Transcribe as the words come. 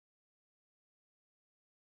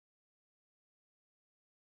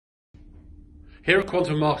Here at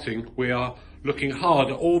Quantum Marketing, we are looking hard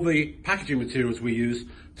at all the packaging materials we use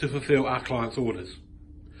to fulfill our clients' orders.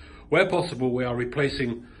 Where possible, we are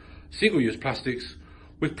replacing single-use plastics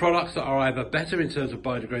with products that are either better in terms of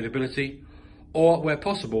biodegradability or, where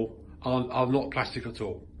possible, are not plastic at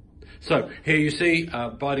all. So here you see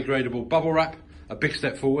biodegradable bubble wrap, a big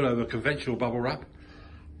step forward over conventional bubble wrap.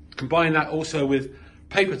 Combine that also with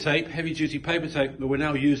paper tape, heavy-duty paper tape that we're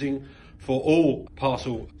now using for all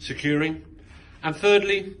parcel securing. And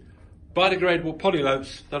thirdly, biodegradable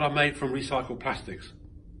polylopes that are made from recycled plastics.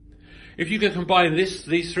 If you can combine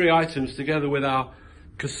these three items together with our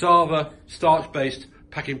cassava starch-based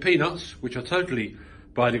packing peanuts, which are totally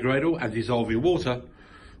biodegradable and dissolve in water,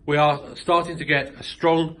 we are starting to get a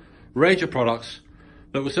strong range of products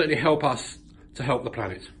that will certainly help us to help the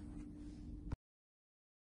planet.